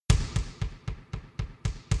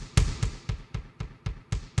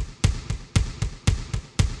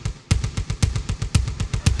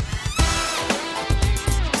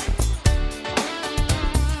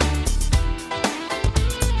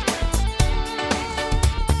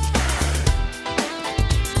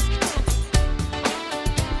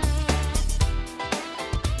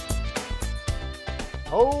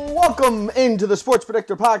Welcome into the Sports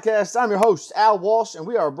Predictor Podcast. I'm your host, Al Walsh, and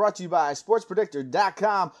we are brought to you by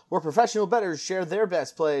SportsPredictor.com, where professional bettors share their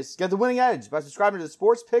best plays. Get the winning edge by subscribing to the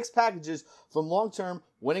Sports Picks packages from long-term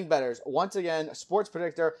winning bettors. Once again,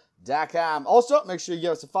 SportsPredictor.com. Also, make sure you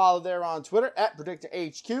give us a follow there on Twitter at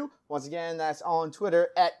PredictorHQ. Once again, that's on Twitter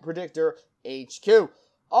at PredictorHQ.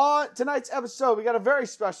 On tonight's episode, we got a very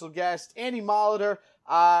special guest, Andy Molitor,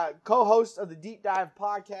 co-host of the Deep Dive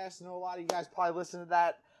Podcast. I know a lot of you guys probably listen to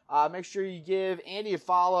that. Make sure you give Andy a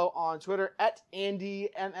follow on Twitter at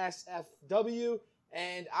AndyMSFW.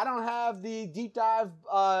 And I don't have the Deep Dive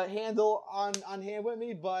handle on hand with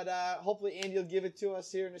me, but hopefully Andy will give it to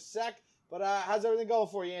us here in a sec. But how's everything going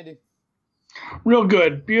for you, Andy? Real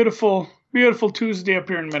good. Beautiful Tuesday up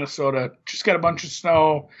here in Minnesota. Just got a bunch of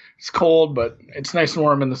snow. It's cold, but it's nice and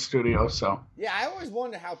warm in the studio. So yeah, I always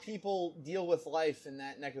wonder how people deal with life in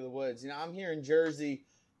that neck of the woods. You know, I'm here in Jersey.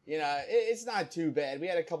 You know, it's not too bad. We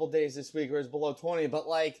had a couple days this week where it's below 20, but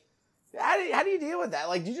like, how do you deal with that?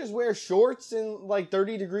 Like, do you just wear shorts in like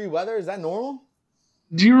 30-degree weather? Is that normal?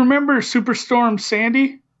 Do you remember Superstorm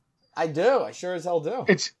Sandy? I do. I sure as hell do.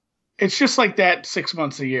 It's just like that 6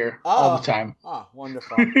 months a year, all the time. Oh,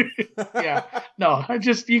 wonderful. Yeah. No,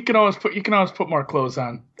 you can always put more clothes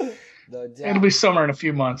on. It'll be summer in a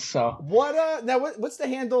few months. So what's the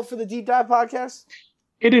handle for the Deep Dive Podcast?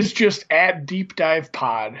 It is just at Deep Dive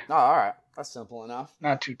Pod. Oh, all right. That's simple enough.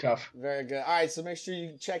 Not too tough. Very good. All right, so make sure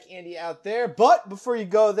you check Andy out there. But before you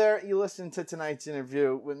go there, you listen to tonight's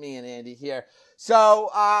interview with me and Andy here.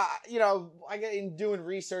 So, you know, I get in doing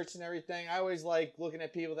research and everything. I always like looking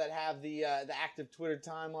at people that have the active Twitter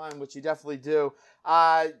timeline, which you definitely do.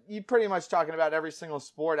 You pretty much talking about every single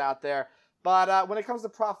sport out there. But when it comes to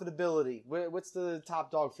profitability, what's the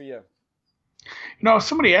top dog for you? You know,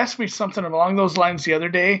 somebody asked me something along those lines the other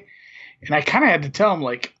day, and I kind of had to tell them,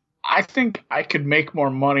 like, I think I could make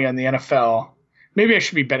more money on the NFL. Maybe I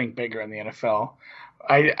should be betting bigger on the NFL.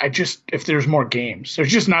 I just, if there's more games,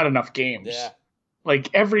 there's just not enough games. Yeah.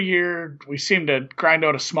 Like every year we seem to grind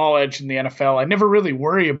out a small edge in the NFL. I never really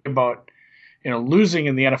worry about, you know, losing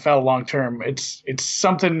in the NFL long term. It's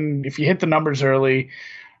something, if you hit the numbers early,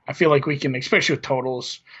 I feel like we can, especially with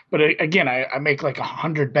totals. But again, I make like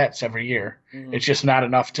 100 bets every year. Mm-hmm. It's just not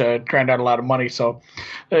enough to grind out a lot of money. So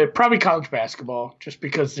probably college basketball, just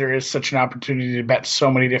because there is such an opportunity to bet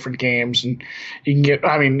so many different games. And you can get,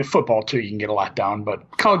 I mean, football too, you can get a lot down.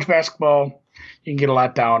 But college basketball, you can get a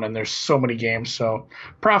lot down, and there's so many games. So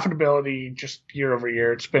profitability, just year over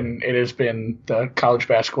year, it has been the college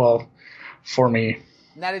basketball for me.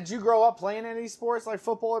 Now, did you grow up playing any sports like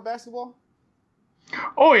football or basketball?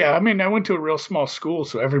 Oh, yeah. I mean, I went to a real small school,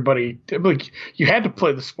 so everybody, like, you had to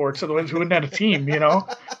play the sports, otherwise we wouldn't have a team, you know?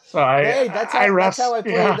 So that's how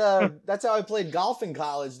I played golf in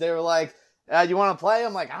college. They were like, you want to play?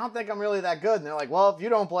 I'm like, I don't think I'm really that good. And they're like, well, if you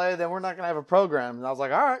don't play, then we're not going to have a program. And I was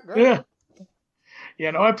like, all right, great. Yeah.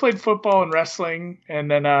 Yeah, no, I played football and wrestling, and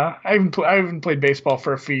then I even played baseball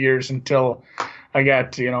for a few years until I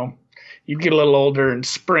got, you know, you'd get a little older and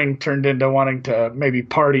spring turned into wanting to maybe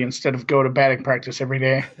party instead of go to batting practice every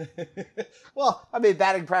day. Well, I mean,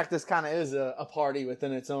 batting practice kind of is a party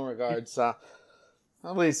within its own regards. So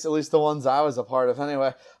at least the ones I was a part of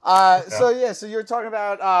anyway. So you're talking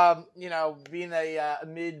about, you know, being a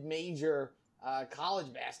mid-major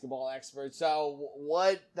college basketball expert. So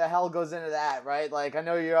what the hell goes into that, right? Like, I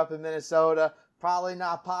know you're up in Minnesota, probably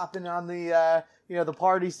not popping on the, you know, the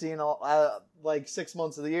party scene like 6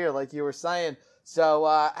 months of the year, like you were saying. So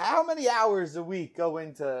how many hours a week go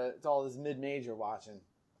into all this mid-major watching?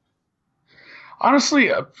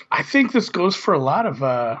 Honestly, I think this goes for a lot of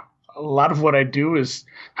what I do is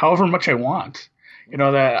however much I want. You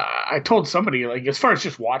know, that I told somebody, like, as far as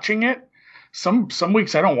just watching it, some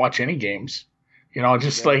weeks I don't watch any games. You know,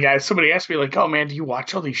 just like somebody asked me, like, oh man, do you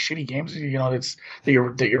watch all these shitty games? You know, that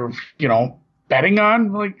you're you know, betting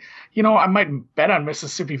on. Like, you know, I might bet on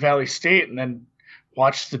Mississippi Valley State and then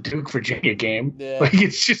watch the Duke Virginia game. Yeah. Like,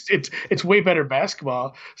 it's way better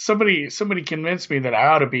basketball. Somebody convinced me that I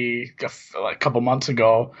ought to be a couple months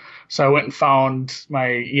ago. So I went and found my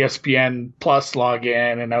ESPN Plus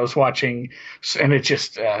login, and I was watching, and it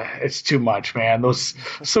just it's too much, man.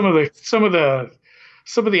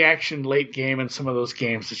 Some of the action late game in some of those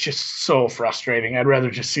games, it's just so frustrating. I'd rather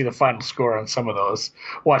just see the final score on some of those,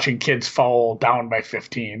 watching kids fall down by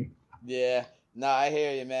 15. Yeah. No, I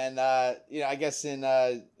hear you, man. You know, I guess in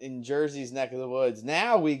Jersey's neck of the woods,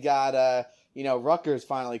 now we got you know, Rutgers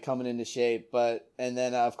finally coming into shape, and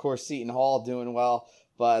then of course Seton Hall doing well.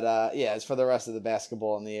 But yeah, as for the rest of the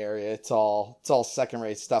basketball in the area, it's all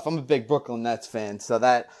second-rate stuff. I'm a big Brooklyn Nets fan, so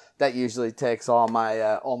that usually takes all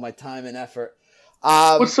my time and effort.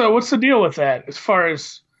 What's the deal with that? As far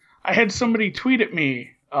as I had somebody tweet at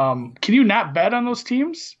me, can you not bet on those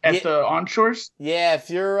teams at the onshores? Yeah, if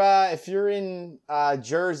you're in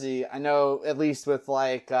Jersey, I know at least with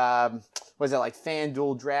like was it like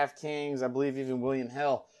FanDuel, DraftKings, I believe even William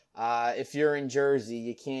Hill. If you're in Jersey,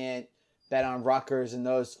 you can't bet on Rutgers and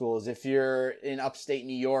those schools. If you're in upstate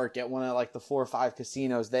New York at one of like the 4 or 5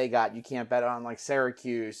 casinos they got, you can't bet on like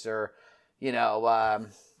Syracuse or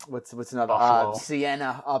what's another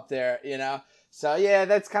Siena up there. So yeah,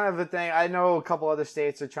 that's kind of a thing. I know a couple other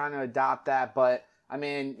states are trying to adopt that, but I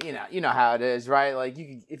mean, you know how it is, right? Like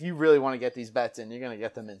if you really want to get these bets in, you're gonna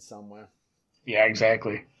get them in somewhere. Yeah,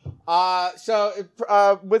 exactly. So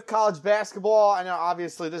with college basketball, I know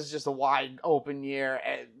obviously this is just a wide open year.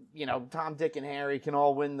 Tom, Dick, and Harry can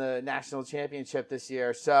all win the national championship this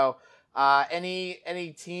year. So,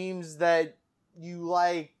 any teams that you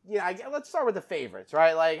like? Let's start with the favorites,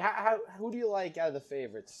 right? Like, who do you like out of the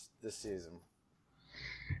favorites this season?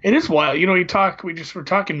 It is wild. We're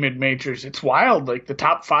talking mid majors. It's wild. Like the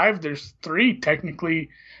top 5, there's 3 technically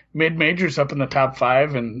mid majors up in the top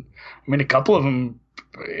 5, and I mean a couple of them.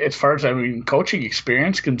 As far as coaching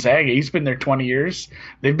experience, Gonzaga, he's been there 20 years.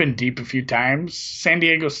 They've been deep a few times. San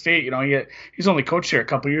Diego State, he's only coached there a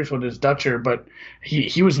couple of years with his Dutcher, but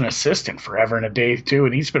he was an assistant forever and a day too,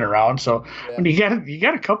 and he's been around. So when you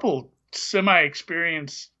got a couple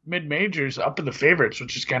semi-experienced mid-majors up in the favorites,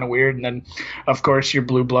 which is kind of weird. And then, of course, your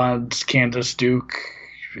Blue Bloods, Kansas, Duke,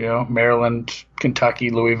 Maryland, Kentucky,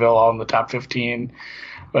 Louisville, all in the top 15.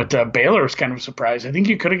 But Baylor was kind of a surprise. I think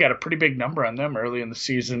you could have got a pretty big number on them early in the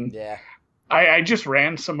season. Yeah. I just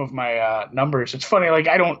ran some of my numbers. It's funny, like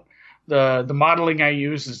the modeling I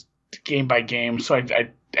use is game by game, so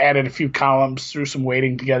I added a few columns, threw some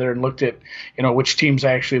weighting together, and looked at which teams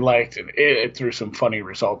I actually liked, and it threw some funny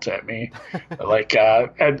results at me. Like I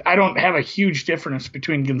don't have a huge difference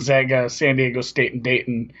between Gonzaga, San Diego State, and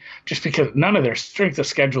Dayton, just because none of their strength of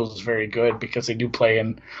schedules is very good because they do play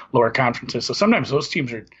in lower conferences. So sometimes those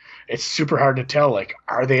teams it's super hard to tell. Like,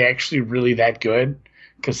 are they actually really that good?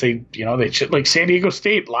 Because they should, like San Diego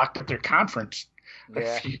State locked up their conference,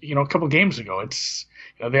 a couple games ago. It's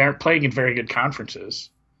they aren't playing in very good conferences.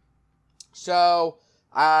 So,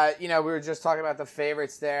 we were just talking about the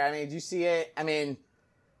favorites there. I mean, do you see it? I mean,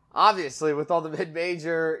 obviously, with all the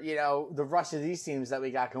mid-major, the rush of these teams that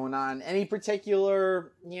we got going on, any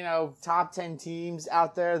particular, top 10 teams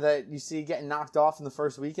out there that you see getting knocked off in the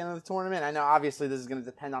first weekend of the tournament? I know, obviously, this is going to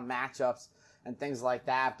depend on matchups and things like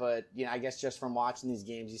that, but, I guess just from watching these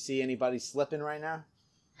games, you see anybody slipping right now?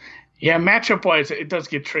 Yeah, matchup-wise, it does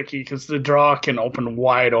get tricky because the draw can open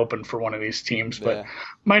wide open for one of these teams. But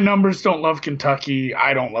my numbers don't love Kentucky.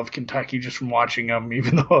 I don't love Kentucky just from watching them,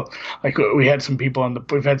 even though we've had some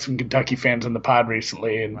Kentucky fans on the pod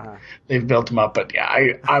recently, and they've built them up. But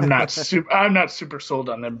yeah, I'm not super sold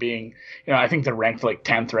on them being. I think they're ranked like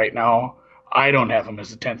 10th right now. I don't have them as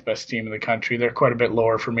the 10th best team in the country. They're quite a bit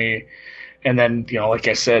lower for me. And then, like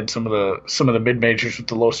I said, some of the mid majors with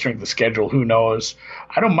the low strength of schedule, who knows?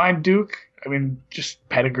 I don't mind Duke. I mean, just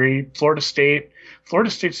pedigree. Florida State. Florida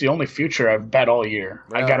State's the only future I've bet all year.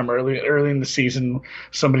 Really? I got them early in the season.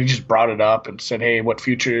 Somebody just brought it up and said, "Hey, what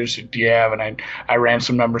futures do you have?" And I ran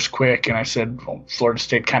some numbers quick, and I said, well, Florida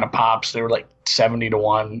State kind of pops. They were like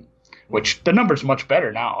 70-1, which the number's much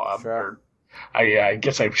better now. Sure. I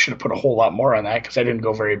guess I should have put a whole lot more on that because I didn't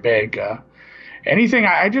go very big. Anything,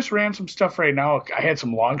 I just ran some stuff right now. I had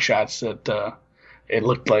some long shots that it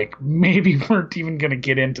looked like maybe weren't even going to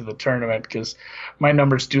get into the tournament because my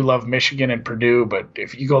numbers do love Michigan and Purdue, but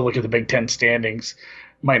if you go look at the Big Ten standings,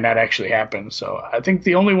 might not actually happen. So I think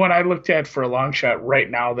the only one I looked at for a long shot right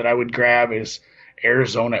now that I would grab is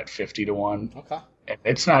Arizona at 50-1. Okay.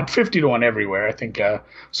 It's not 50-1 everywhere. I think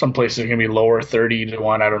some places are going to be lower,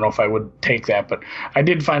 30-1. I don't know if I would take that, but I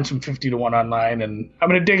did find some 50-1 online, and I'm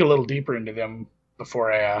going to dig a little deeper into them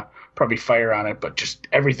before I probably fire on it. But just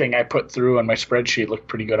everything I put through on my spreadsheet looked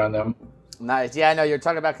pretty good on them. Nice. Yeah, I know you're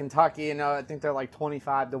talking about Kentucky. I think they're like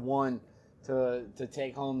 25-1 to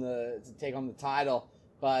take home the title.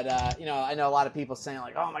 But, I know a lot of people saying,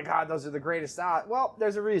 like, oh, my God, those are the greatest odds. Well,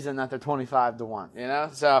 there's a reason that they're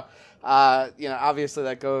 25-1, So, obviously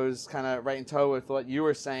that goes kind of right in tow with what you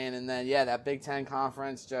were saying. And then, that Big Ten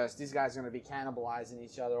conference, just these guys are going to be cannibalizing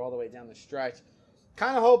each other all the way down the stretch.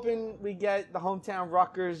 Kind of hoping we get the hometown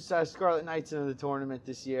Rutgers Scarlet Knights into the tournament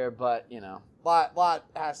this year. But, lot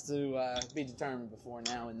has to be determined before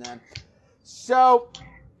now and then. So,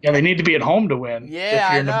 Yeah, they need to be at home to win. Yeah,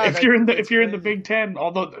 I know. If you're in the Big Ten,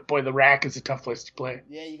 although boy, the RAC is a tough place to play.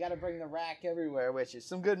 Yeah, you got to bring the rack everywhere, which is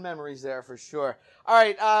some good memories there for sure. All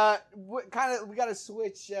right, we got to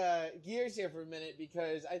switch gears here for a minute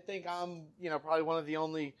because I think I'm probably one of the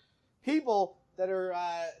only people that are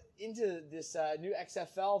into this new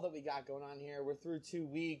XFL that we got going on here. We're through 2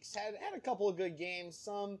 weeks, had a couple of good games,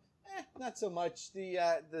 some not so much.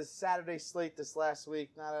 The Saturday slate this last week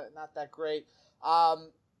not that great.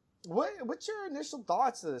 What's your initial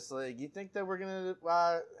thoughts of this league? You think that we're gonna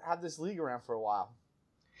have this league around for a while?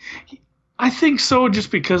 I think so,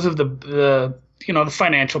 just because of the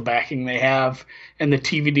financial backing they have and the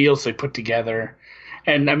TV deals they put together.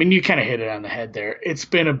 And I mean, you kind of hit it on the head there. It's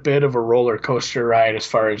been a bit of a roller coaster ride as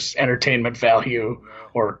far as entertainment value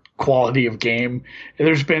or quality of game.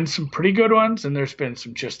 There's been some pretty good ones, and there's been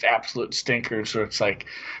some just absolute stinkers where it's like,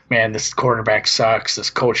 man, this quarterback sucks. This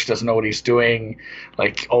coach doesn't know what he's doing.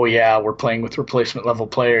 Like, oh yeah, we're playing with replacement level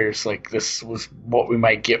players. Like, this was what we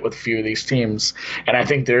might get with a few of these teams. And I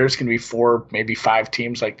think there's going to be 4, maybe 5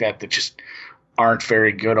 teams like that just aren't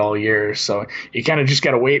very good all year. So you kind of just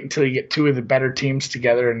got to wait until you get 2 of the better teams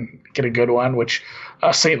together and get a good one, which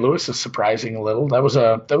St. Louis is surprising a little. That was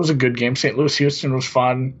a good game. St. Louis Houston was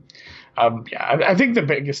fun. I think the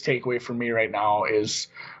biggest takeaway for me right now is,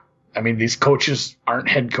 I mean, these coaches aren't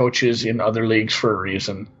head coaches in other leagues for a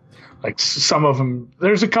reason. Like, some of them,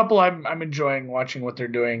 there's a couple I'm enjoying watching what they're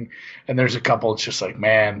doing, and there's a couple it's just like,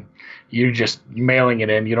 man, you're just mailing it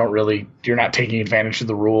in. You're not taking advantage of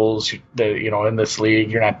the rules. In this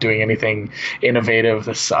league, you're not doing anything innovative.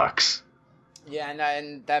 This sucks. Yeah,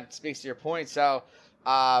 and that speaks to your point. So,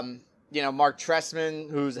 Mark Trestman,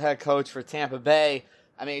 who's the head coach for Tampa Bay.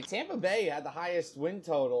 I mean, Tampa Bay had the highest win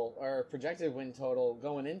total or projected win total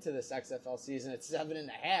going into this XFL season at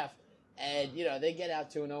 7.5. And, they get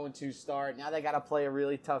out to an 0-2 start. Now they got to play a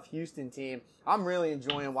really tough Houston team. I'm really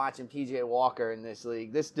enjoying watching P.J. Walker in this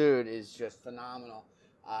league. This dude is just phenomenal.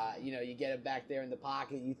 You get him back there in the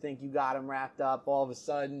pocket. You think you got him wrapped up. All of a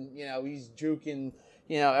sudden, he's juking,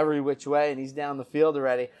 every which way, and he's down the field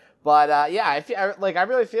already. But, I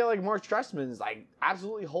really feel like Mark Trestman's, like,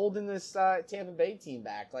 absolutely holding this Tampa Bay team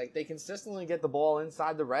back. Like, they consistently get the ball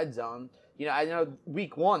inside the red zone. I know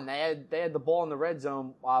week 1 they had the ball in the red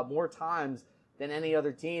zone more times than any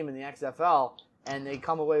other team in the XFL, and they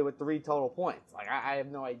come away with 3 total points. Like, I have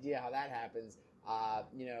no idea how that happens.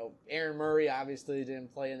 Aaron Murray obviously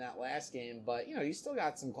didn't play in that last game, but you still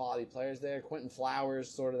got some quality players there. Quentin Flowers,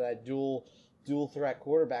 sort of that dual threat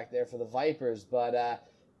quarterback there for the Vipers. But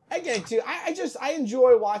again, too, I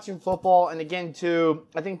enjoy watching football, and again, too,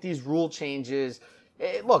 I think these rule changes.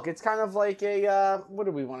 Look, it's kind of like what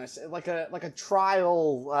do we want to say? Like a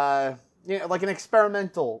trial, like an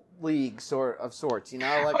experimental league of sorts.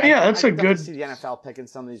 That's a good. See the NFL picking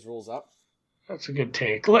some of these rules up. That's a good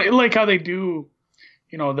take. Like how they do,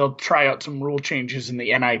 they'll try out some rule changes in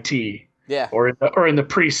the NIT. Yeah. Or in the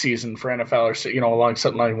preseason for NFL, or along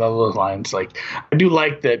something like those lines. Like, I do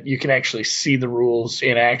like that you can actually see the rules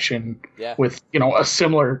in action. Yeah. With a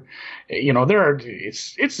similar,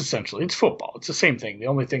 it's essentially it's football. It's the same thing. The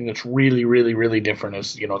only thing that's really, really, really different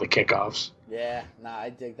is the kickoffs. Yeah.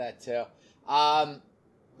 I dig that too.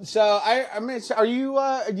 So I mean, are you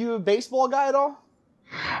a baseball guy at all?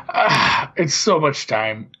 It's so much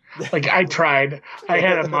time. Like, I tried. I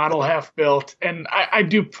had a model half built, and I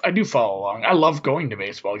do follow along. I love going to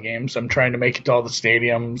baseball games. I'm trying to make it to all the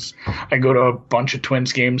stadiums. I go to a bunch of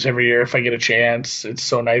Twins games every year if I get a chance. It's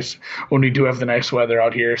so nice when we do have the nice weather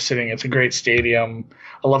out here sitting. It's a great stadium.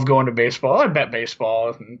 I love going to baseball. I bet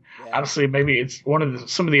baseball. And honestly, maybe it's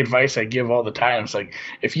some of the advice I give all the time. It's like,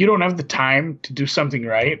 if you don't have the time to do something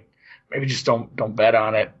right, maybe just don't bet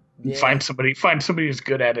on it. Yeah. Find somebody who's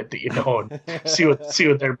good at it that you know, and see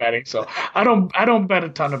what they're betting. So I don't bet a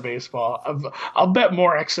ton of baseball. I'll bet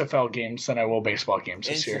more XFL games than I will baseball games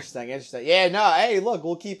this year. Interesting. Yeah, no. Hey, look,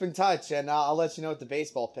 we'll keep in touch, and I'll let you know what the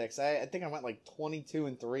baseball picks. I think I went like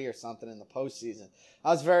 22-3 or something in the postseason.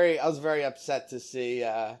 I was very upset to see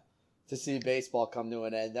baseball come to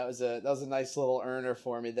an end. That was a nice little earner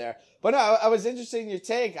for me there. But no, I was interested in your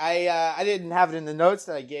take. I didn't have it in the notes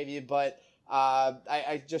that I gave you, but.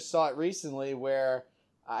 I just saw it recently where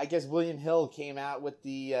I guess William Hill came out with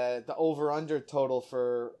the over-under total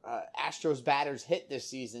for Astros batters hit this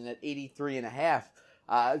season at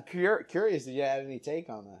 83.5. Curious if you had any take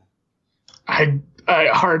on that. I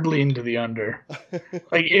hardly into the under.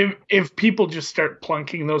 Like, if people just start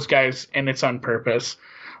plunking those guys and it's on purpose,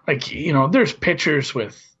 like, there's pitchers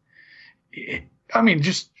with I mean,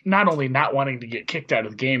 just not only not wanting to get kicked out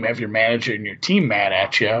of the game, have your manager and your team mad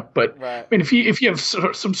at you, but Right. I mean, if you have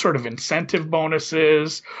some sort of incentive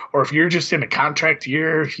bonuses, or if you're just in a contract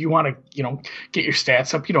year, if you want to, get your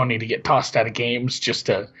stats up, you don't need to get tossed out of games just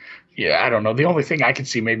to. Yeah, I don't know. The only thing I can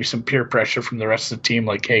see maybe some peer pressure from the rest of the team,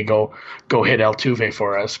 like, hey, go hit Altuve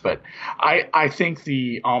for us. But I think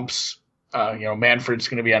the umps, Manfred's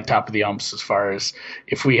going to be on top of the umps as far as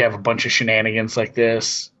if we have a bunch of shenanigans like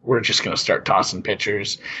this, we're just going to start tossing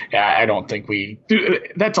pitchers. Yeah, I don't think we do.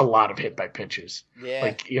 That's a lot of hit by pitches. Yeah.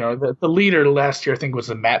 Like, the leader last year, I think, was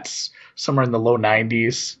the Mets, somewhere in the low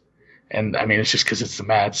 90s. And I mean, it's just because it's the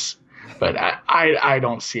Mets. But I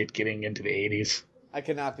don't see it getting into the 80s. I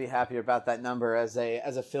could not be happier about that number as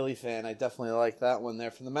a Philly fan. I definitely like that one there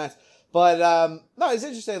from the Mets. But no, it's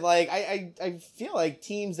interesting. Like I feel like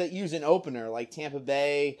teams that use an opener, like Tampa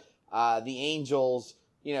Bay, the Angels,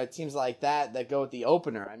 teams like that go with the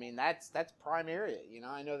opener. I mean, that's prime area.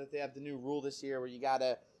 I know that they have the new rule this year where you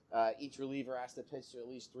gotta each reliever has to pitch to at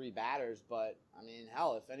least 3 batters. But I mean,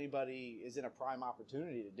 hell, if anybody is in a prime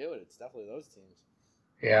opportunity to do it, it's definitely those teams.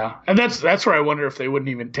 Yeah, and that's where I wonder if they wouldn't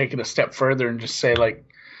even take it a step further and just say, like,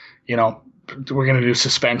 we're going to do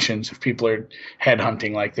suspensions if people are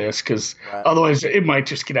headhunting like this, because otherwise it might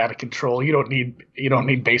just get out of control. You don't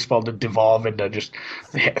need baseball to devolve into just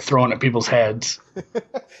throwing at people's heads.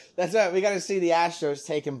 That's right. We got to see the Astros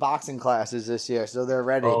taking boxing classes this year, so they're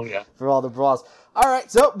ready for all the brawls. All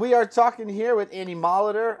right, so we are talking here with Andy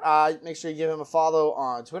Molitor. Make sure you give him a follow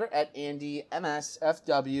on Twitter at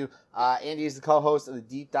AndyMSFW. Andy is the co-host of the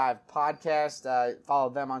Deep Dive Podcast. Follow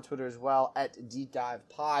them on Twitter as well at Deep Dive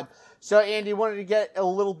Pod. So, Andy, wanted to get a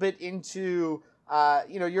little bit into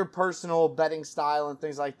your personal betting style and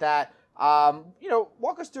things like that.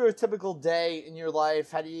 Walk us through a typical day in your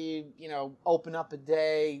life. How do you open up a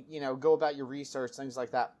day? Go about your research, things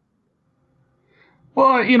like that.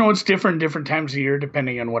 Well, it's different times of year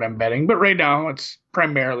depending on what I'm betting. But right now, it's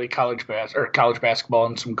primarily college basketball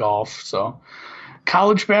and some golf. So,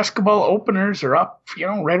 college basketball openers are up,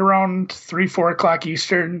 right around 3-4 o'clock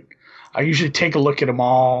Eastern. I usually take a look at them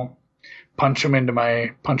all, punch them into the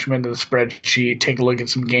spreadsheet, take a look at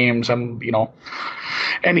some games.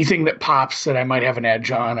 Anything that pops that I might have an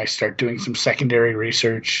edge on, I start doing some secondary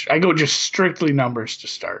research. I go just strictly numbers to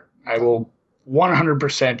start. I will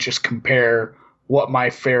 100% just compare what my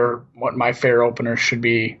fair opener should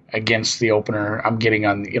be against the opener I'm getting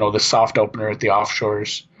on, the soft opener at the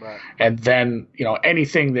offshores. Right. And then,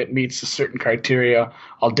 anything that meets a certain criteria,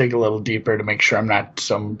 I'll dig a little deeper to make sure I'm not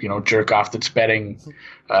some, jerk off that's betting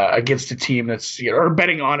against a team that's, or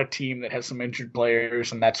betting on a team that has some injured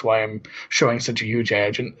players. And that's why I'm showing such a huge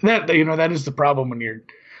edge. And that is the problem when you're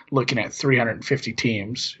looking at 350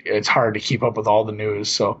 teams. It's hard to keep up with all the news.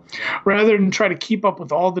 So rather than try to keep up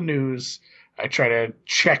with all the news, I try to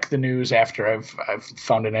check the news after I've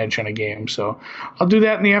found an edge on a game. So I'll do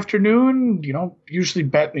that in the afternoon, usually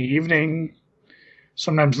bet in the evening,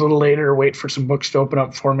 sometimes a little later, wait for some books to open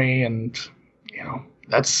up for me. And,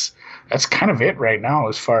 that's kind of it right now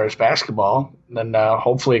as far as basketball. Then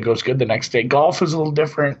hopefully it goes good the next day. Golf is a little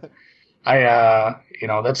different.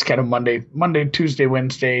 That's kind of Monday, Tuesday,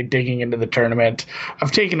 Wednesday, digging into the tournament.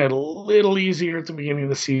 I've taken it a little easier at the beginning of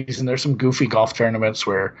the season. There's some goofy golf tournaments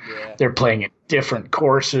where they're playing at different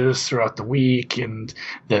courses throughout the week, and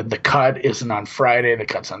the cut isn't on Friday. The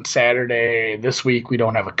cut's on Saturday. This week we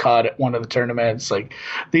don't have a cut at one of the tournaments. Like,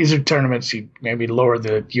 these are tournaments you maybe lower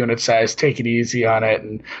the unit size, take it easy on it,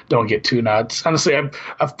 and don't get too nuts. Honestly,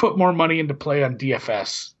 I've put more money into play on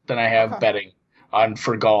DFS than I have betting on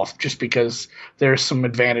for golf, just because there's some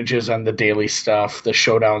advantages on the daily stuff, the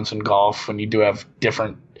showdowns in golf, when you do have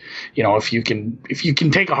different, if you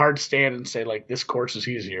can take a hard stand and say, like, this course is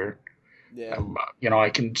easier. Yeah. I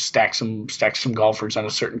can stack some golfers on a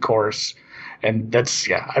certain course. And that's,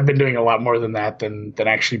 I've been doing a lot more than that than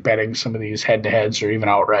actually betting some of these head-to-heads or even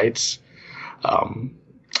outrights.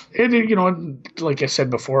 Like I said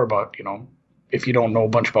before about, if you don't know a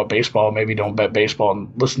bunch about baseball, maybe don't bet baseball and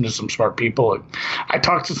listen to some smart people. I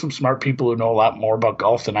talk to some smart people who know a lot more about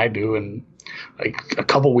golf than I do. And like a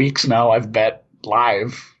couple weeks now, I've bet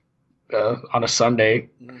live on a Sunday.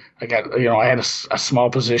 Mm-hmm. I had a small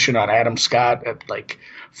position on Adam Scott at like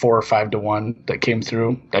 4 or 5 to 1 that came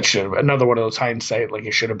through. That should have another one of those hindsight, like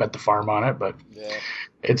I should have bet the farm on it, but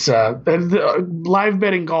it's live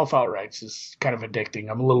betting golf outrights is kind of addicting.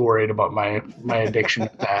 I'm a little worried about my addiction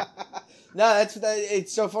with that. No,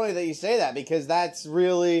 it's so funny that you say that, because that's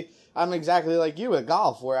really, I'm exactly like you at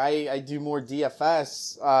golf, where I do more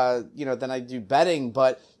DFS, than I do betting.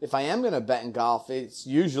 But if I am going to bet in golf, it's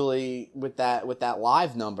usually with that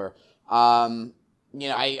live number.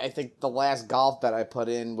 I think the last golf bet I put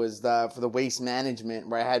in was for the Waste Management,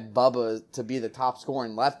 where I had Bubba to be the top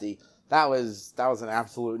scoring lefty. That was an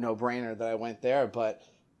absolute no-brainer that I went there. But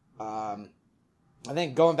I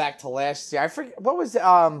think going back to last year, I forget what was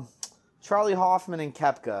Charlie Hoffman and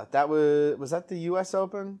Koepka. That was that the U.S.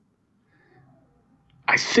 Open?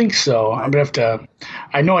 I think so. I'm gonna have to.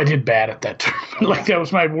 I know I did bad at that tournament. Like that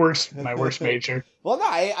was my worst major. Well, no,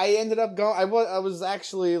 I ended up going. I was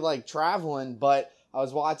actually like traveling, but I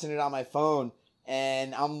was watching it on my phone,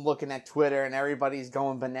 and I'm looking at Twitter, and everybody's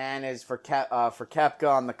going bananas for Koepka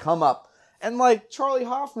on the come up, and like Charlie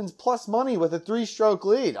Hoffman's plus money with a 3-stroke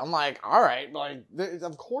lead. I'm like, all right, like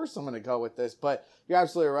of course I'm gonna go with this. But you're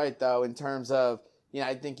absolutely right, though, in terms of.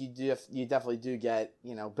 I think you definitely do get,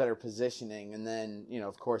 better positioning. And then,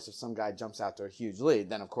 of course, if some guy jumps out to a huge lead,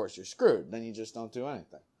 then, of course, you're screwed. Then you just don't do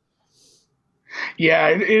anything. Yeah,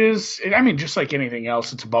 it is. I mean, just like anything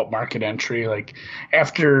else, it's about market entry. Like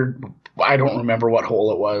after, I don't remember what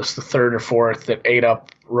hole it was, the third or fourth that ate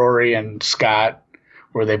up Rory and Scott,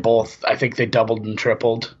 where they both, I think they doubled and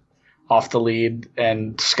tripled off the lead,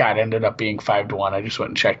 and Scott ended up being 5-1. I just went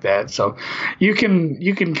and checked that. So you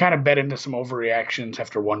can kind of bet into some overreactions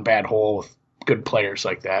after one bad hole with good players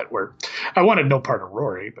like that, where I wanted no part of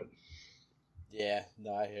Rory, but yeah,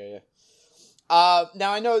 no, I hear you.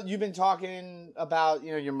 Now I know you've been talking about,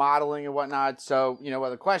 your modeling and whatnot. So, what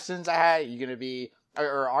the questions I had, are you going to be,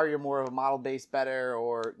 or are you more of a model-based bettor,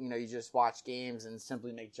 or, you just watch games and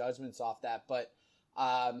simply make judgments off that? But,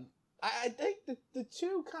 I think the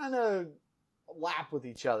two kind of lap with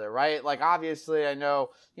each other, right? Like, obviously, I know,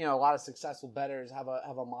 a lot of successful bettors have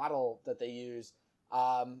a model that they use,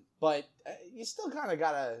 but you still kind of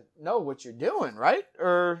got to know what you're doing, right?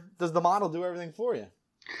 Or does the model do everything for you?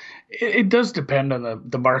 It does depend on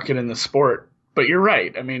the market and the sport. But you're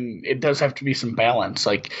right. I mean, it does have to be some balance.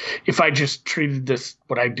 Like, if I just treated this,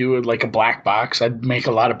 what I do, like a black box, I'd make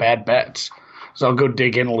a lot of bad bets. So I'll go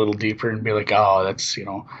dig in a little deeper and be like, oh,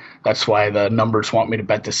 that's why the numbers want me to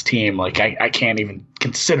bet this team. Like I can't even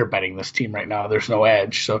consider betting this team right now. There's no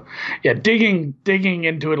edge. So yeah, digging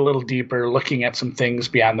into it a little deeper, looking at some things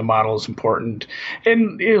beyond the model is important.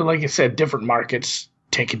 And like I said, different markets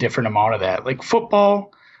take a different amount of that. Like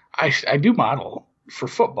football, I do model for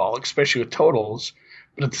football, especially with totals.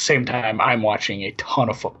 But at the same time, I'm watching a ton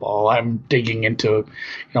of football. I'm digging into,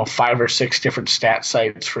 5 or 6 different stat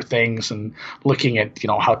sites for things and looking at,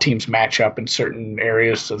 how teams match up in certain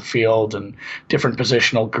areas of the field and different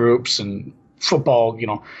positional groups. And football,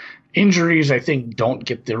 injuries, I think, don't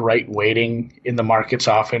get the right weighting in the markets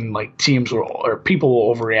often. Like teams or people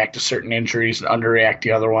will overreact to certain injuries and underreact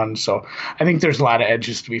to other ones. So I think there's a lot of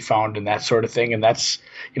edges to be found in that sort of thing. And that's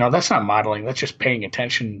not modeling. That's just paying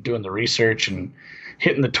attention, doing the research, and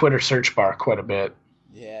hitting the Twitter search bar quite a bit.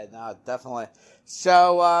 Yeah, no, definitely.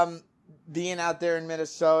 So, being out there in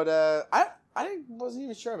Minnesota, I wasn't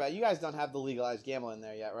even sure about it. You guys don't have the legalized gambling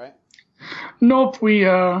there yet, right? Nope.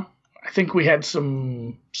 I think we had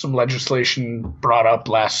some legislation brought up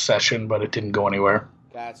last session, but it didn't go anywhere.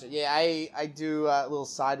 Gotcha. Yeah, I do a little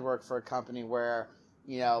side work for a company where,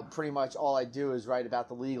 pretty much all I do is write about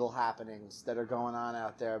the legal happenings that are going on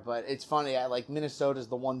out there. But it's funny, Minnesota's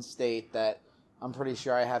the one state that I'm pretty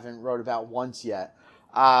sure I haven't wrote about once yet.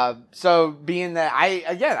 So being that I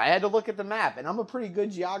had to look at the map, and I'm a pretty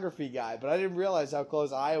good geography guy, but I didn't realize how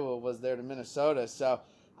close Iowa was there to Minnesota. So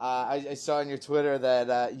I saw on your Twitter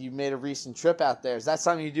that you made a recent trip out there. Is that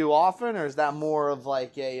something you do often, or is that more of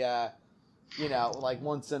like a, like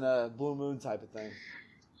once in a blue moon type of thing?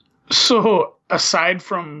 So aside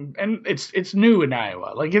from, and it's new in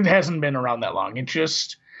Iowa, like it hasn't been around that long. It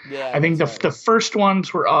just, I think the first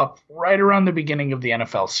ones were up right around the beginning of the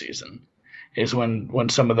NFL season is when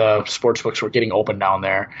some of the sports books were getting open down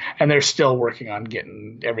there, and they're still working on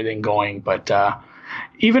getting everything going. But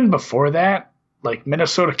even before that, like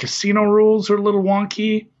Minnesota casino rules are a little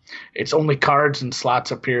wonky. It's only cards and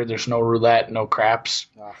slots up here. There's no roulette, no craps.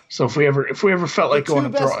 So if we ever felt like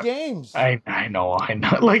going to draw games. I know.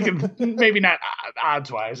 Like maybe not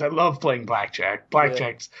odds wise. I love playing blackjack.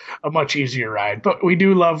 Blackjack's a much easier ride, but we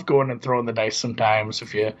do love going and throwing the dice sometimes.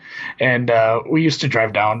 We used to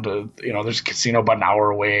drive down to there's a casino about an hour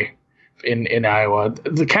away in Iowa.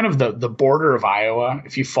 The border of Iowa,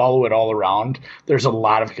 if you follow it all around, there's a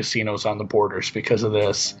lot of casinos on the borders because of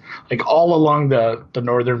this. Like all along the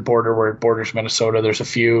northern border where it borders Minnesota, there's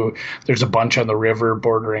a bunch on the river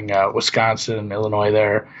bordering Wisconsin and Illinois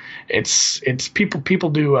there. It's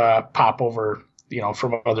people do pop over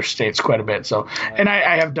from other states quite a bit. So, and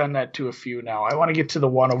I have done that to a few now. I want to get to the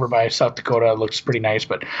one over by South Dakota. It looks pretty nice,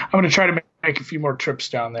 but I'm going to try to make a few more trips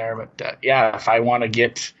down there. But if I want to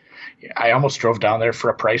get I almost drove down there for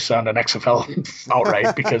a price on an XFL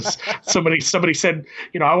outright because somebody said,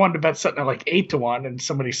 I wanted to bet something at like 8-1, and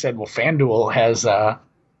somebody said, well, FanDuel has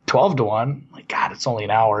 12-1. Like, God, it's only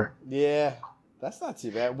an hour. Yeah, that's not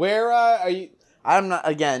too bad. Where are you? I'm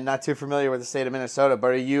not too familiar with the state of Minnesota, but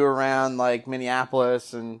are you around like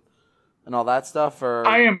Minneapolis and all that stuff? Or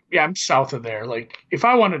I am, yeah, I'm south of there. Like, if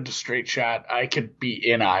I wanted to straight shot, I could be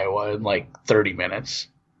in Iowa in like 30 minutes.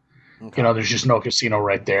 okay. There's just no casino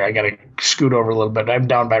right there. I got to scoot over a little bit. I'm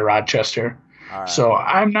down by Rochester. All right. So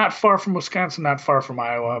I'm not far from Wisconsin, not far from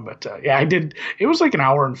Iowa. But yeah, I did. It was like an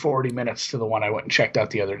hour and 40 minutes to the one I went and checked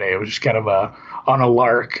out the other day. It was just kind of on a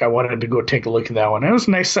lark. I wanted to go take a look at that one. It was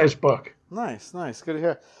a nice sized book. Nice. Good to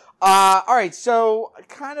hear. All right, so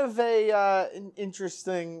kind of an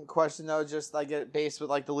interesting question though, just like based with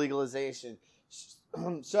like the legalization.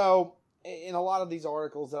 So in a lot of these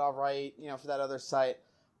articles that I'll write, for that other site,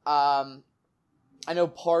 I know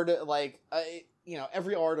part of like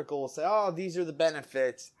every article will say, oh, these are the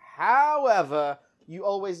benefits. However, you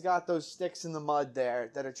always got those sticks in the mud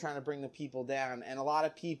there that are trying to bring the people down, and a lot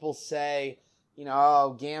of people say,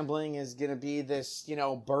 oh, gambling is going to be this,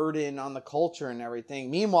 burden on the culture and everything.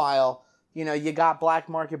 Meanwhile, you got black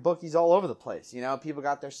market bookies all over the place. People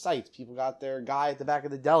got their sites. People got their guy at the back of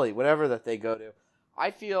the deli, whatever that they go to. I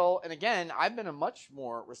feel, and again, I've been a much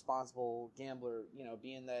more responsible gambler,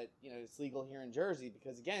 being that, it's legal here in Jersey.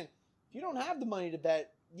 Because, again, if you don't have the money to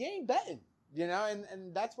bet, you ain't betting,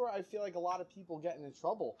 and that's where I feel like a lot of people get into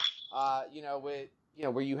trouble, with,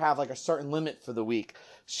 where you have like a certain limit for the week.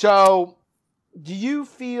 So do you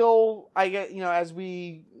feel, as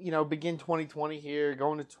we, begin 2020 here,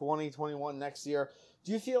 going to 2021 next year,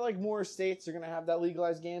 do you feel like more states are going to have that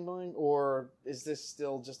legalized gambling, or is this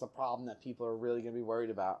still just a problem that people are really going to be worried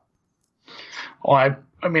about? Well,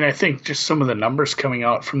 I mean, I think just some of the numbers coming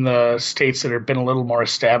out from the states that have been a little more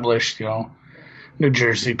established, New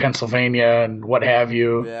Jersey, Pennsylvania, and what have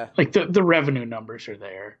you. Yeah. Like the revenue numbers are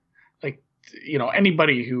there. Like,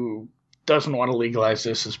 anybody who doesn't want to legalize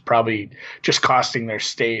this is probably just costing their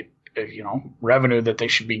state, revenue that they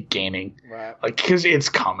should be gaining. Right. Like, because it's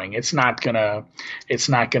coming. It's not gonna, you're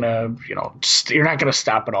not gonna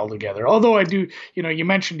stop it altogether. Although I do, you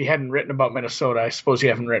mentioned you hadn't written about Minnesota. I suppose you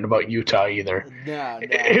haven't written about Utah either. No.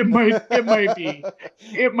 It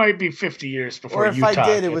might be 50 years before Utah. Or if I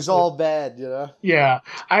did, it was all bad, Yeah.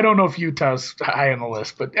 I don't know if Utah's high on the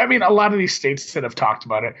list, but I mean, a lot of these states that have talked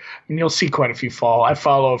about it, and you'll see quite a few fall. I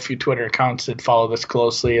follow a few Twitter accounts that follow this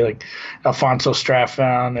closely, like Alfonso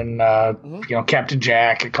Straffan and Captain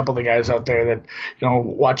Jack, a couple of the guys out there that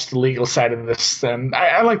watch the legal side of this, and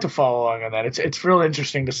I like to follow along on that. It's real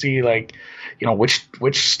interesting to see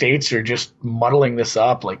which states are just muddling this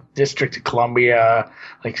up, like District of Columbia,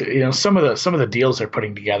 some of the deals they're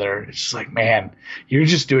putting together. It's just like, man, you're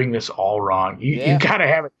just doing this all wrong. You gotta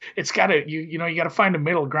have it. It's gotta you gotta find a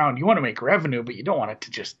middle ground. You want to make revenue, but you don't want it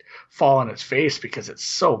to just fall on its face because it's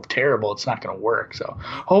so terrible. It's not going to work. So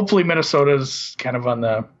hopefully Minnesota's kind of on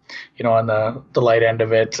the the light end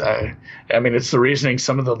of it. I mean, it's the reasoning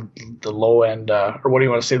some of the low end, or what do you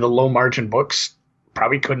want to say, the low margin books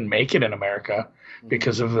probably couldn't make it in America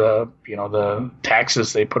because of the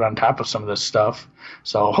taxes they put on top of some of this stuff.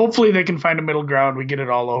 So hopefully they can find a middle ground. We get it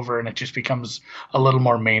all over and it just becomes a little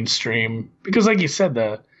more mainstream, because like you said,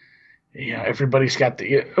 everybody's got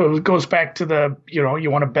it goes back to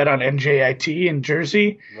you want to bet on NJIT in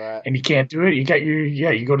Jersey, right, and you can't do it. You got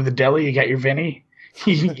you go to the deli, you got your Vinny,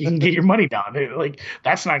 you can get your money down.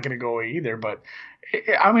 That's not going to go away either. But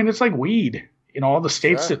I mean, it's like weed. All the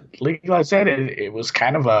states that legalized that, it was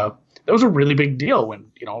kind of that was a really big deal when,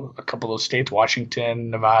 a couple of those states, Washington,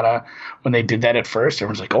 Nevada, when they did that at first,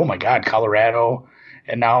 everyone's like, oh my God, Colorado.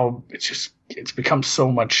 And now it's become so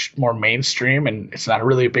much more mainstream and it's not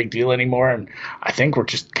really a big deal anymore. And I think we're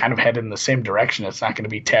just kind of headed in the same direction. It's not going to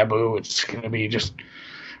be taboo. It's going to be just,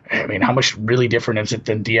 I mean, how much really different is it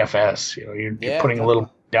than DFS? You're putting a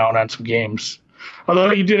little down on some games.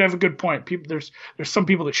 Although you did have a good point. There's some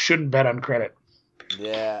people that shouldn't bet on credit.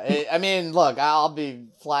 Yeah. I mean, look, I'll be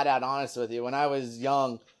flat out honest with you. When I was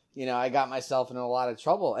young, I got myself in a lot of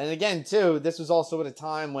trouble. And again, too, this was also at a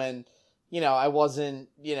time when, I wasn't,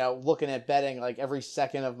 looking at betting like every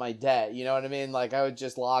second of my day. You know what I mean? Like I would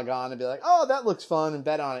just log on and be like, oh, that looks fun, and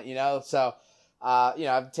bet on it, So,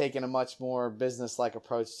 I've taken a much more business-like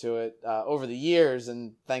approach to it over the years,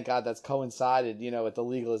 and thank God that's coincided, with the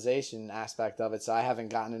legalization aspect of it. So I haven't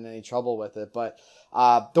gotten in any trouble with it. But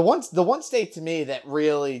the one state to me that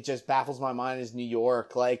really just baffles my mind is New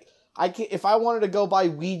York. Like if I wanted to go buy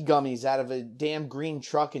weed gummies out of a damn green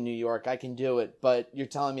truck in New York, I can do it. But you're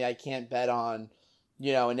telling me I can't bet on,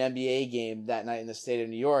 an NBA game that night in the state of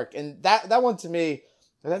New York. And that one to me,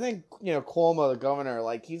 and I think, Cuomo, the governor,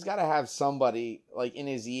 like, he's got to have somebody, like, in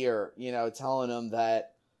his ear, telling him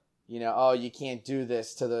that, oh, you can't do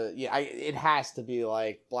this to it has to be,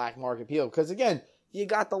 like, black market people. Because, again, you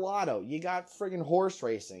got the lotto. You got friggin' horse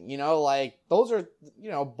racing. Like, those are,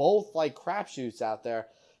 both, like, crapshoots out there.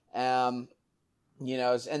 And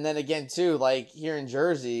then, again, too, like, here in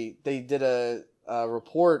Jersey, they did a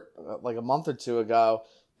report, like, a month or two ago,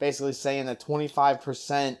 basically saying that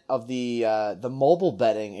 25% of the mobile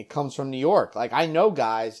betting, it comes from New York. Like, I know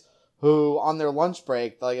guys who on their lunch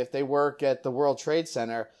break, like if they work at the World Trade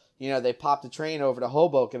Center, they pop the train over to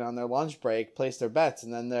Hoboken on their lunch break, place their bets,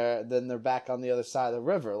 and then they're back on the other side of the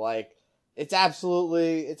river. Like, it's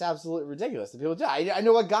absolutely ridiculous that people do. I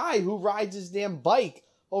know a guy who rides his damn bike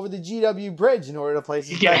over the GW Bridge in order to place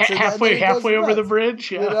his bets. Halfway over the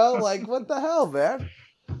bridge. Yeah. Like, what the hell, man?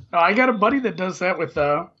 No, I got a buddy that does that with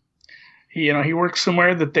he works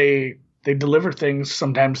somewhere that they deliver things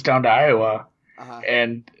sometimes down to Iowa,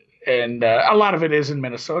 and a lot of it is in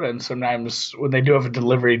Minnesota, and sometimes when they do have a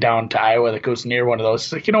delivery down to Iowa that goes near one of those,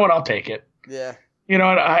 it's like, you know what, I'll take it. Yeah. You know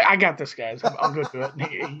what, I got this, guys. I'll go do it. And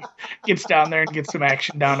he gets down there and gets some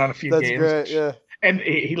action down on a few games. That's great, yeah. And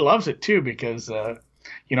he loves it too because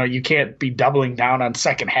you can't be doubling down on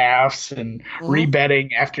second halves and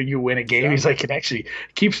rebetting after you win a game. Sure. He's like, it actually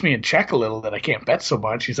keeps me in check a little that I can't bet so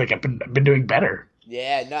much. He's like, I've been doing better.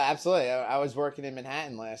 Yeah, no, absolutely. I was working in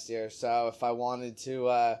Manhattan last year, so if I wanted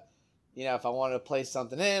to, place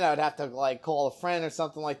something in, I would have to like call a friend or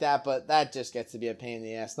something like that. But that just gets to be a pain in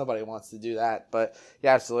the ass. Nobody wants to do that. But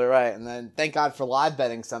you're absolutely right. And then thank God for live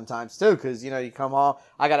betting sometimes too, because you come home.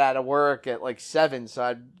 I got out of work at like 7, so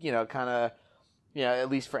I'd kind of. At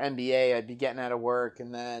least for NBA, I'd be getting out of work,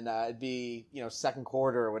 and then it'd be, second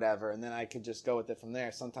quarter or whatever, and then I could just go with it from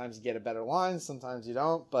there. Sometimes you get a better line, sometimes you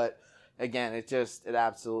don't, but again, it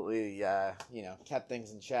absolutely, kept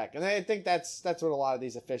things in check. And I think that's what a lot of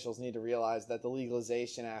these officials need to realize, that the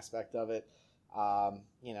legalization aspect of it,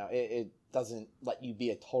 it doesn't let you be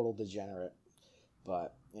a total degenerate,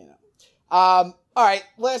 but, all right,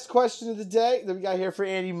 last question of the day that we got here for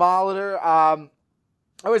Andy Molitor.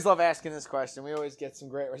 I always love asking this question. We always get some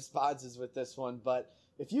great responses with this one. But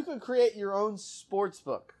if you could create your own sports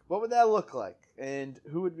book, what would that look like? And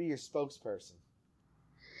who would be your spokesperson?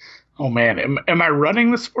 Oh, man. Am I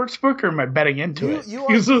running the sports book or am I betting into it? You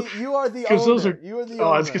are the owner. You are the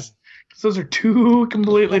owner. Because those are two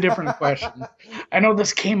completely different questions. I know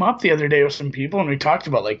this came up the other day with some people, and we talked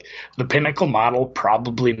about like the Pinnacle model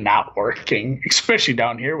probably not working, especially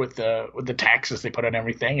down here with the taxes they put on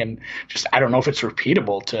everything, and just I don't know if it's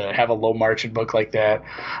repeatable to have a low margin book like that.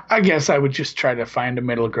 I guess I would just try to find a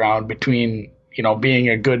middle ground between being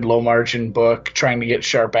a good low margin book, trying to get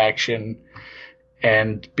sharp action,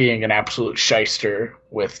 and being an absolute shyster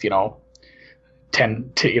with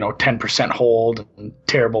 10% hold and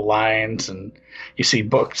terrible lines, and you see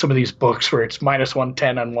some of these books where it's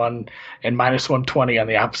 -110 on one and -120 on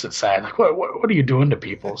the opposite side. Like, what are you doing to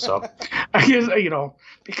people? So I guess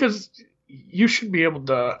because you should be able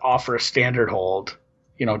to offer a standard hold,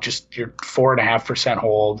 just your 4.5%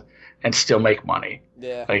 hold and still make money.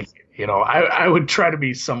 Yeah. Like, I would try to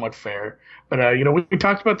be somewhat fair, but we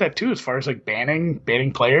talked about that too as far as like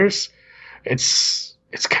banning players.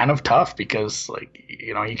 It's kind of tough because, like,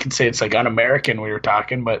 you can say it's like un-American, we were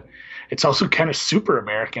talking, but it's also kind of super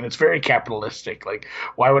American. It's very capitalistic. Like,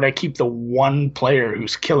 why would I keep the one player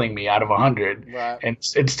who's killing me out of 100 right, and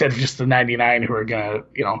instead of just the 99 who are going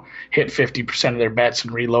to, hit 50% of their bets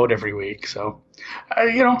and reload every week? So,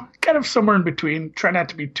 kind of somewhere in between. Try not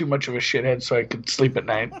to be too much of a shithead so I could sleep at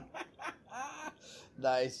night.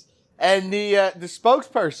 Nice. And the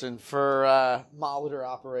spokesperson for Molitor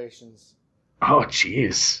Operations. Oh,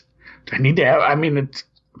 jeez. I need to have, it's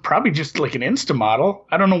probably just like an Insta model.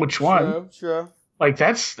 I don't know which one. Sure. Like,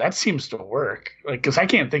 that seems to work. Like, because I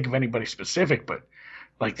can't think of anybody specific, but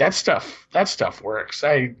like that stuff works.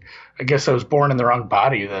 I guess I was born in the wrong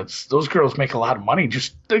body. Those girls make a lot of money.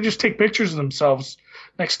 They just take pictures of themselves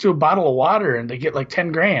next to a bottle of water and they get like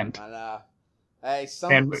 $10,000. I know. Hey,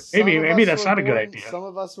 maybe that's not a good idea. Some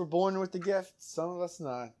of us were born with the gift. Some of us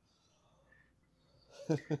not.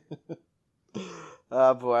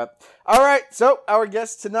 Oh, boy. All right, so our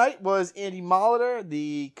guest tonight was Andy Molitor,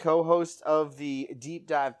 the co-host of the Deep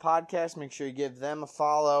Dive podcast. Make sure you give them a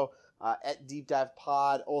follow at Deep Dive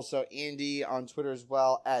Pod. Also, Andy on Twitter as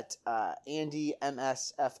well at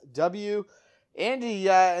AndyMSFW. Andy,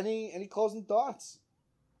 any closing thoughts?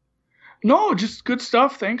 No, just good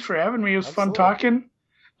stuff. Thanks for having me. It was fun talking.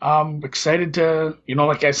 I'm excited to,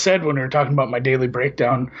 like I said when we were talking about my daily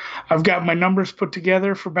breakdown, I've got my numbers put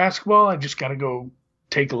together for basketball. I just got to go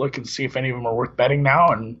take a look and see if any of them are worth betting now.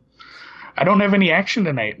 And I don't have any action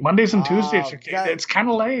tonight. Mondays and Tuesdays it's kind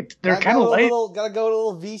of late. They're kind of late. Gotta go to a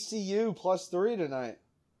little VCU +3 tonight.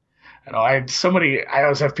 I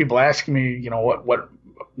always have people asking me, what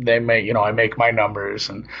they may, I make my numbers,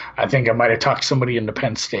 and I think I might have talked somebody into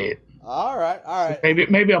Penn State. All right. So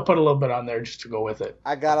maybe I'll put a little bit on there just to go with it.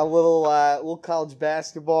 I got a little college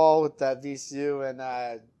basketball with that VCU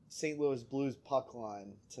and St. Louis Blues puck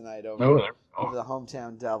line tonight over the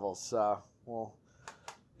hometown Devils. So we'll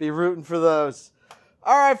be rooting for those.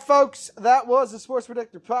 All right, folks, that was the Sports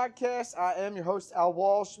Predictor podcast. I am your host, Al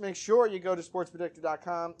Walsh. Make sure you go to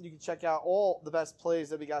sportspredictor.com. You can check out all the best plays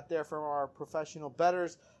that we got there from our professional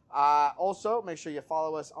bettors. Also, make sure you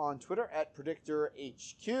follow us on Twitter at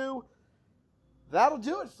PredictorHQ. That'll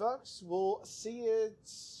do it, folks. We'll see you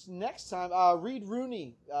next time. Reed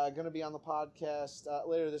Rooney going to be on the podcast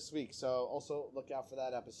later this week, so also look out for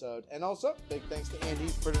that episode. And also, big thanks to Andy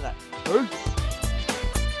for tonight. Peace.